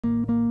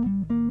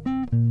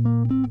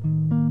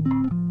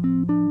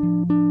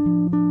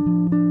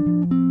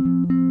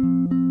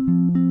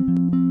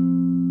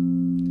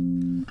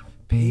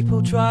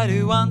try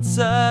to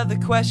answer the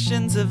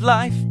questions of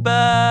life,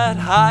 but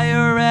I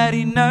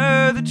already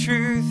know the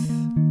truth.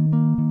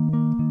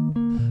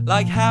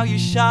 Like how you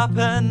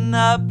sharpen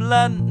a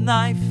blunt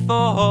knife,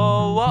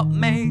 or what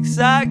makes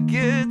a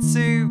good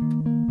soup.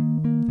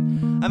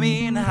 I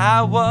mean,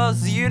 how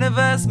was the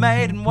universe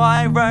made, and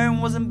why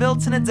Rome wasn't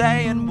built in a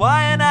day, and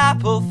why an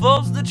apple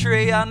falls the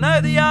tree? I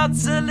know the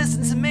answer,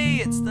 listen to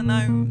me, it's the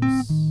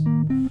gnomes.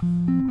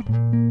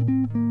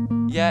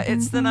 Yeah,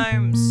 it's the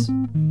gnomes.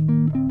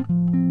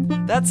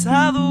 That's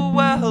how the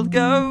world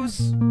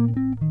goes.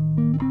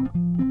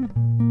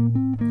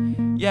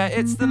 Yeah,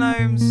 it's the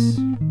gnomes.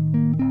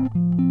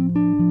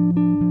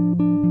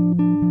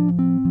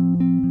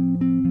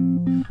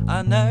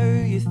 I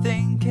know you're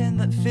thinking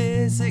that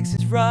physics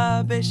is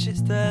rubbish.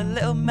 It's the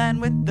little men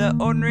with the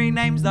ordinary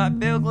names like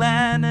Bill,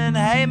 Glenn and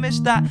Hamish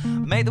that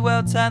make the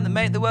world turn, that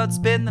make the world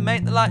spin, that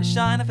make the light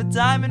shine off a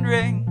diamond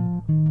ring.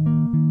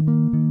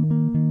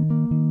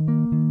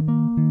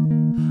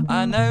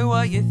 I know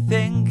what you're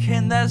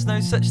thinking, there's no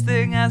such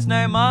thing as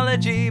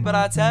Gnomology, but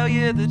I tell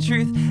you the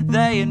truth,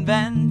 they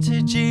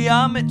invented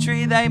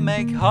geometry. They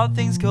make hard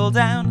things cool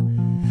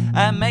down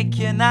and make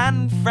your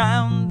nan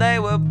frown. They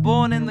were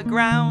born in the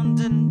ground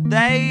and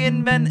they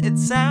invented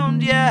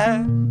sound,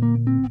 yeah.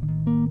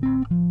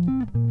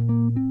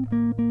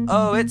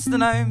 Oh, it's the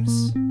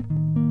gnomes.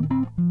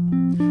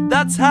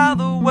 That's how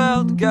the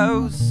world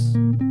goes.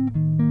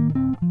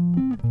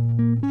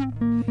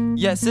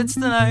 Yes, it's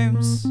the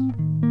gnomes.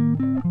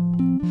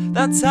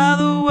 That's how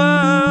the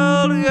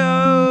world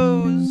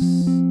goes.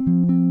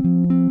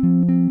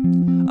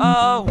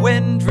 Oh,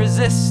 wind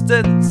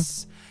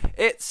resistance,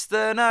 it's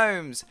the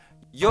gnomes.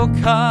 Your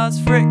car's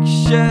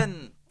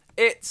friction,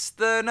 it's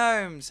the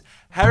gnomes.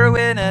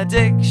 Heroin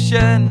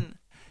addiction,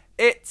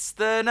 it's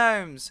the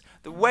gnomes.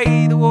 The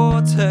way the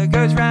water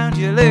goes round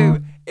your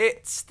loo,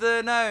 it's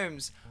the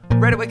gnomes.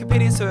 Read a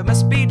Wikipedia, so it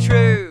must be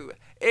true.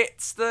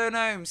 It's the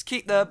gnomes.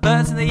 Keep the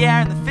birds in the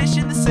air and the fish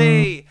in the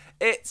sea.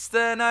 It's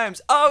the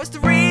gnomes. Oh, it's the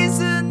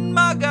reason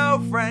my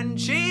girlfriend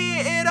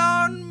cheated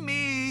on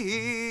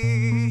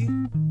me.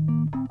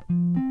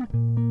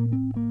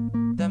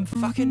 Them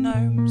fucking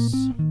gnomes.